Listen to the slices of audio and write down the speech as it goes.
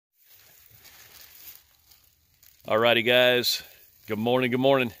Alrighty guys, good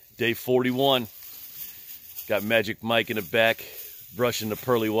morning, day 41. Got Magic Mike in the back, brushing the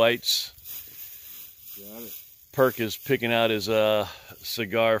pearly whites. Got it. Perk is picking out his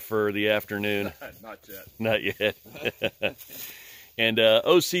cigar for the afternoon. Not yet. Not yet. And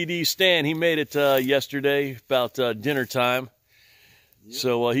OCD Stan, he made it yesterday about dinner time. Yep.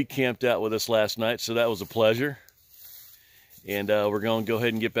 So he camped out with us last night, so that was a pleasure. And we're going to go ahead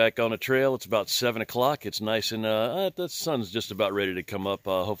and get back on the trail. It's about 7 o'clock. It's nice and the sun's just about ready to come up.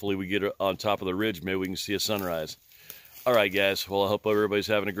 Hopefully we get on top of the ridge. Maybe we can see a sunrise. All right, guys. Well, I hope everybody's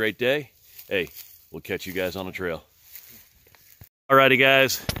having a great day. Hey, we'll catch you guys on the trail. All righty,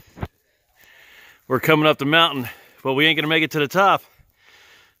 guys. We're coming up the mountain, but we ain't going to make it to the top.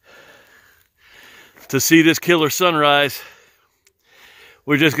 To see this killer sunrise,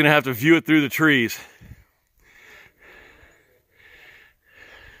 we're just going to have to view it through the trees.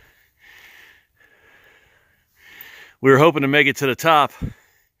 We were hoping to make it to the top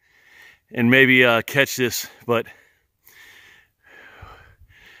and maybe catch this, but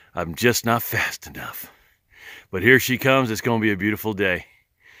I'm just not fast enough. But here she comes. It's going to be a beautiful day.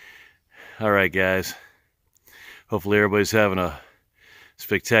 All right, guys. Hopefully everybody's having a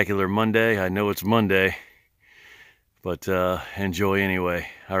spectacular Monday. I know it's Monday, but enjoy anyway.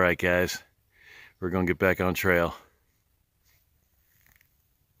 All right, guys. We're going to get back on trail.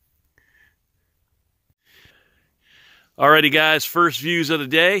 Alrighty, guys, first views of the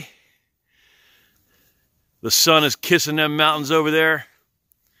day. The sun is kissing them mountains over there.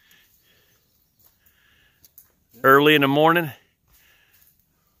 Early in the morning.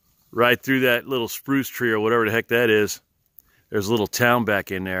 Right through that little spruce tree or whatever the heck that is. There's a little town back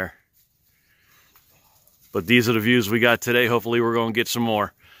in there. But these are the views we got today. Hopefully we're going to get some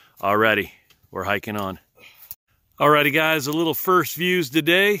more. Alrighty, we're hiking on. Alrighty, guys, a little first views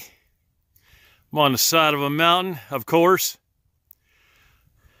today. I'm on the side of a mountain, of course.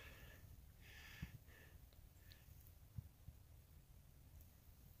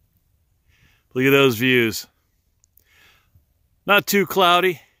 Look at those views. Not too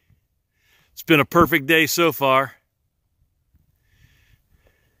cloudy. It's been a perfect day so far.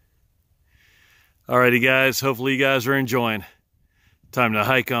 Alrighty, guys. Hopefully you guys are enjoying. Time to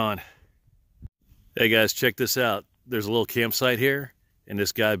hike on. Hey guys, check this out. There's a little campsite here, and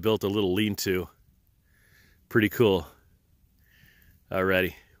this guy built a little lean-to. Pretty cool.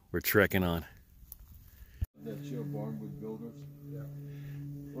 Alrighty, we're trekking on. That show, Barnwood Builders? Yeah.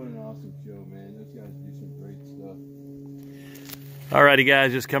 What an awesome show, man. Those guys do some great stuff. Alrighty,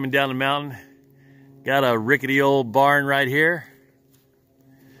 guys, just coming down the mountain. Got a rickety old barn right here.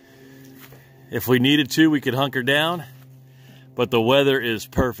 If we needed to, we could hunker down. But the weather is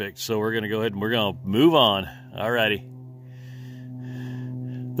perfect, so we're going to go ahead and we're going to move on. Alrighty.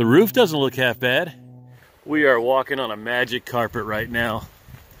 The roof doesn't look half bad. We are walking on a magic carpet right now.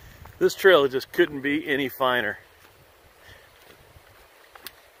 This trail just couldn't be any finer.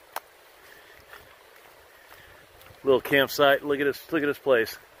 Little campsite. Look at this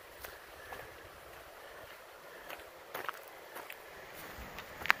place.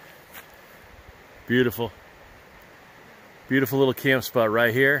 Beautiful. Beautiful little camp spot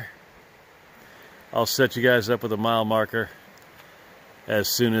right here. I'll set you guys up with a mile marker as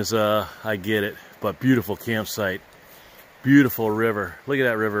soon as I get it. But beautiful campsite, beautiful river. Look at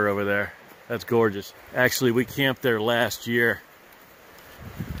that river over there. That's gorgeous. Actually, we camped there last year.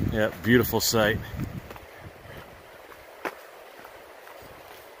 Yeah, beautiful site.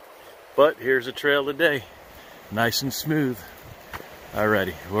 But here's the trail today. Nice and smooth.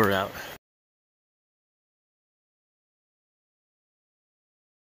 Alrighty, we're out.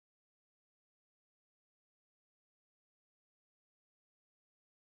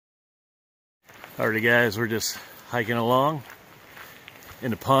 Alrighty, guys, we're just hiking along in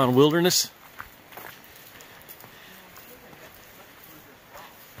the pond wilderness.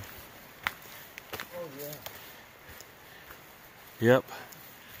 Yep,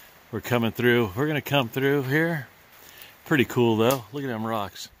 we're coming through. We're gonna come through here. Pretty cool though. Look at them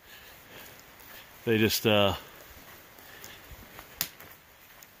rocks. They just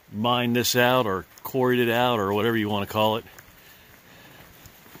mined this out or quarried it out or whatever you want to call it.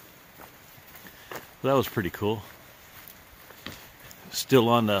 That was pretty cool. Still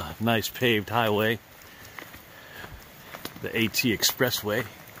on the nice paved highway, the AT Expressway.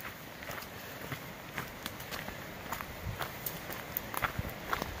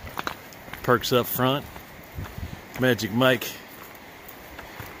 Perks up front. Magic Mike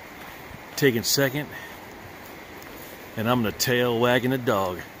taking second. And I'm the tail wagging the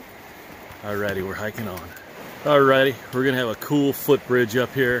dog. Alrighty, we're hiking on. Alrighty, we're gonna have a cool footbridge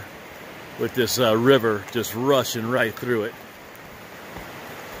up here. with this river just rushing right through it.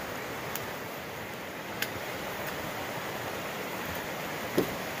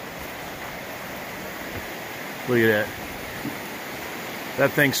 Look at that.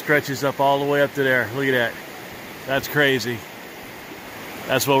 That thing stretches up all the way up to there. Look at that. That's crazy.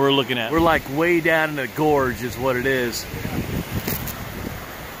 That's what we're looking at. We're like way down in the gorge is what it is.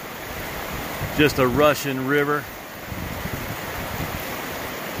 Just a rushing river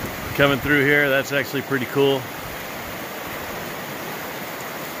coming through here. That's actually pretty cool.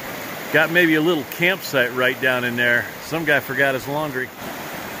 Got maybe a little campsite right down in there. Some guy forgot his laundry.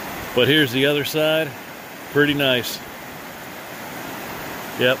 But here's the other side. Pretty nice.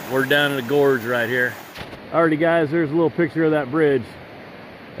 Yep, we're down in the gorge right here. Alrighty guys, there's a little picture of that bridge.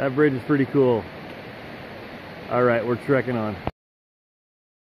 That bridge is pretty cool. Alright, we're trekking on.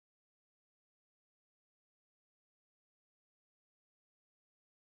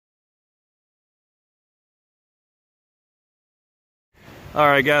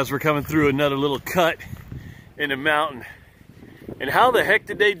 Alright guys, we're coming through another little cut in the mountain. And how the heck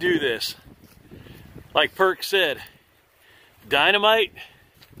did they do this? Like Perk said, dynamite.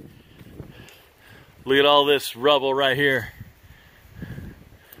 Look at all this rubble right here.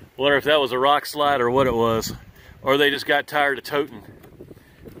 Wonder if that was a rock slide or what it was. Or they just got tired of toting.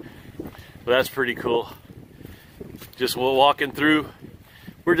 But that's pretty cool. Just walking through.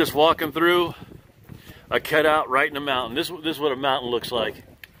 We're just walking through a cutout right in the mountain. This is what a mountain looks like.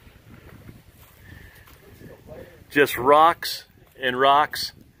 Just rocks and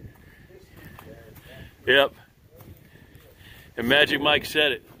rocks. Yep. And Magic Mike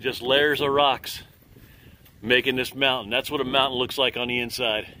said it. Just layers of rocks making this mountain. That's what a mountain looks like on the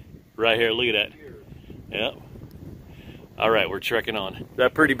inside. Right here, look at that. Yep. Alright, we're trekking on. Is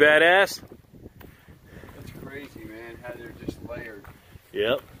that pretty badass? That's crazy, man, how they're just layered.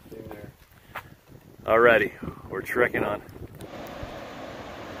 Yep. In there. Alrighty, we're trekking on.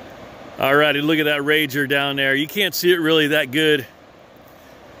 Alrighty, look at that Rager down there. You can't see it really that good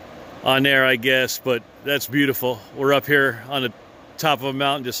on there, I guess, but that's beautiful. We're up here on the top of a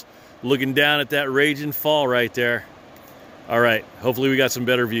mountain just looking down at that raging fall right there. All right, hopefully we got some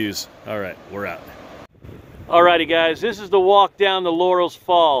better views. All right, we're out. Alrighty guys, this is the walk down the Laurels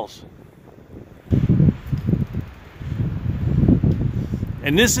Falls.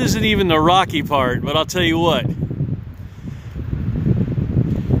 And this isn't even the rocky part, but I'll tell you what.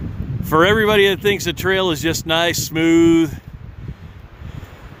 For everybody that thinks the trail is just nice, smooth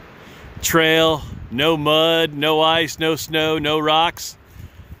trail, no mud, no ice, no snow, no rocks,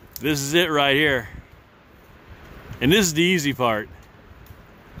 this is it right here. And this is the easy part.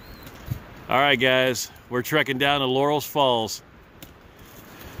 All right, guys, we're trekking down to Laurels Falls.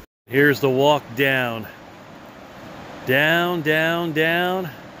 Here's the walk down. Down, down, down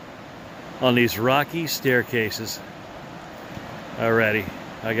on these rocky staircases. Alrighty,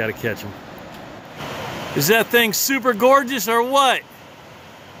 I gotta catch them. Is that thing super gorgeous or what?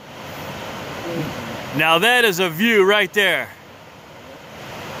 Now that is a view right there.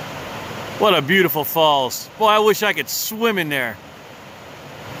 What a beautiful falls. Boy, I wish I could swim in there.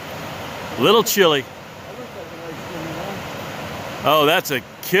 A little chilly. Oh, that's a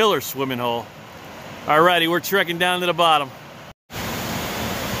killer swimming hole. Alrighty, we're trekking down to the bottom.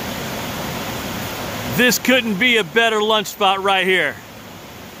 This couldn't be a better lunch spot right here.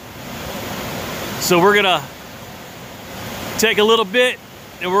 So we're gonna take a little bit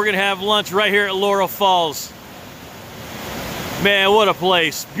and we're gonna have lunch right here at Laurel Falls. Man, what a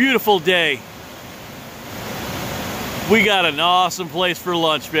place. Beautiful day. We got an awesome place for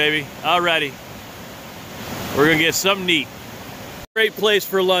lunch, baby. Alrighty. We're gonna get something to eat. Great place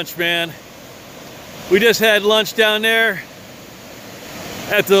for lunch, man. We just had lunch down there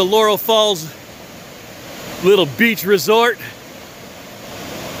at the Laurel Falls little beach resort.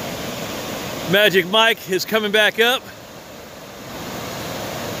 Magic Mike is coming back up.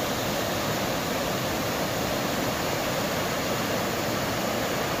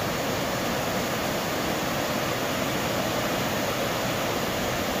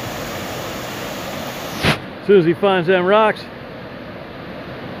 As soon as he finds them rocks,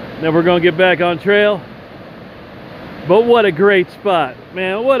 then we're gonna get back on trail. But what a great spot,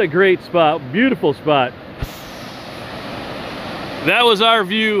 man, what a great spot, beautiful spot. That was our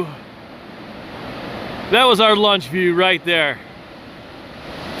view. That was our lunch view right there.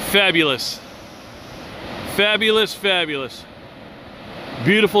 Fabulous. Fabulous, fabulous.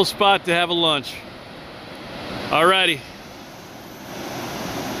 Beautiful spot to have a lunch. Alrighty.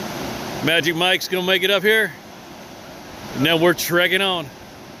 Magic Mike's gonna make it up here. And then we're trekking on.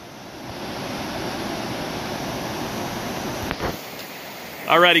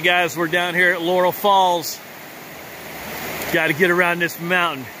 Alrighty guys, we're down here at Laurel Falls. Got to get around this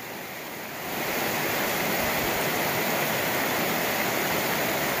mountain.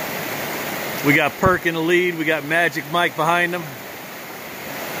 We got Perk in the lead, we got Magic Mike behind him.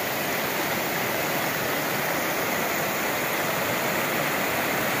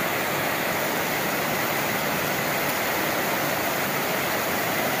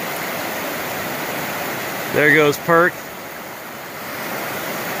 There goes Perk.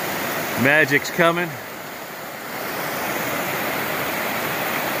 Magic's coming.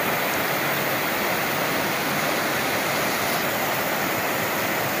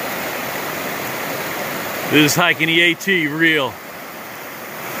 This is hiking the AT real.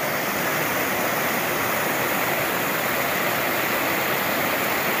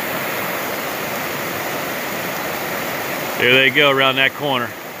 There they go around that corner.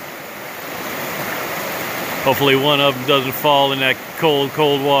 Hopefully one of them doesn't fall in that cold,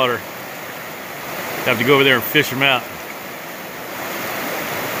 cold water. Have to go over there and fish them out.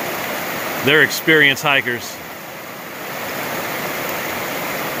 They're experienced hikers.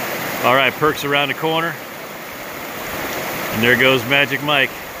 All right, Perk's around the corner. And there goes Magic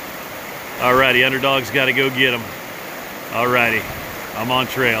Mike. All righty, Underdog's got to go get him. All righty, I'm on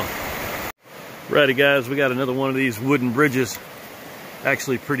trail. Righty guys, we got another one of these wooden bridges.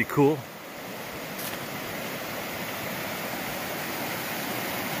 Actually pretty cool.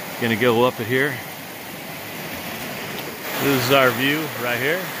 Gonna go up it here. This is our view right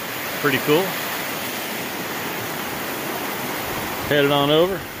here. Pretty cool. Headed on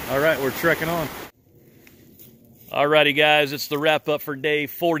over. All right, we're trekking on. Alrighty guys, it's the wrap up for day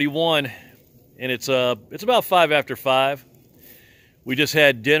 41. And it's about 5 after 5. We just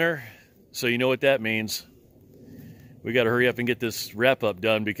had dinner, so you know what that means. We gotta hurry up and get this wrap up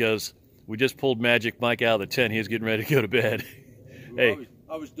done because we just pulled Magic Mike out of the tent. He was getting ready to go to bed. Hey.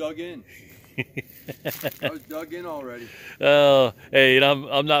 I was dug in. I was dug in already. Oh, hey, and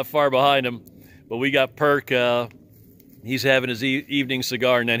I'm not far behind him, but we got Perk. He's having his evening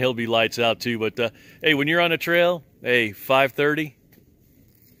cigar, and then he'll be lights out too. But hey, when you're on a trail, hey, 5:30.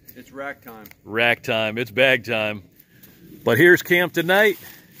 It's rack time. Rack time. It's bag time. But here's camp tonight.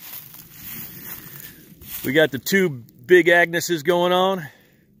 We got the 2 big Agneses going on,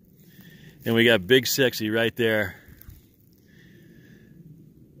 and we got Big Sexy right there.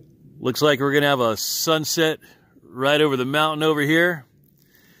 Looks like we're gonna have a sunset right over the mountain over here.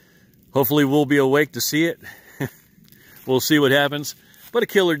 Hopefully we'll be awake to see it. We'll see what happens. But a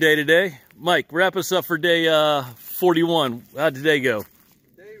killer day today. Mike, wrap us up for day 41. How'd today go?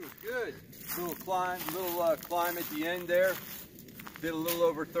 Today was good. Little climb at the end there. Did a little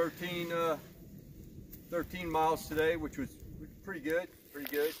over 13 miles today, which was pretty good.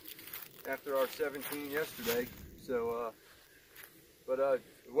 Pretty good after our 17 yesterday. So, the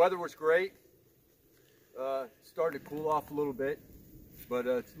weather was great. Started to cool off a little bit, but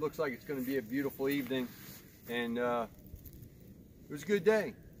it looks like it's going to be a beautiful evening, and it was a good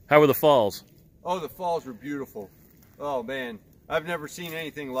day. How were the falls? Oh, the falls were beautiful. Oh man, I've never seen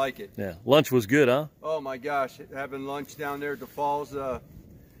anything like it. Yeah, lunch was good, huh? Oh my gosh, having lunch down there at the falls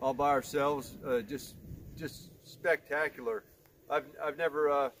all by ourselves, just spectacular. I've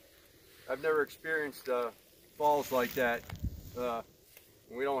never experienced falls like that.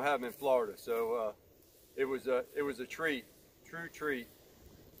 We don't have them in Florida, so it was a treat, true treat.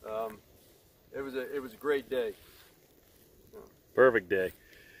 It was a great day. Perfect day.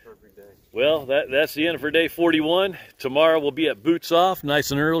 Perfect day. Well, that's the end for day 41. Tomorrow we'll be at Boots Off,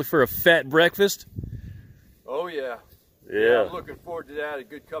 nice and early for a fat breakfast. Oh yeah. Yeah. I'm looking forward to that. A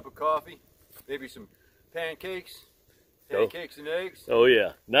good cup of coffee, maybe some pancakes and eggs. Oh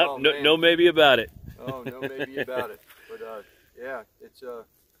yeah. No maybe about it. Oh, no maybe about it. But yeah, it's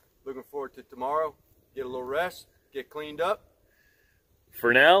looking forward to tomorrow. Get a little rest, get cleaned up.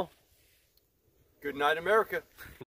 For now, good night, America.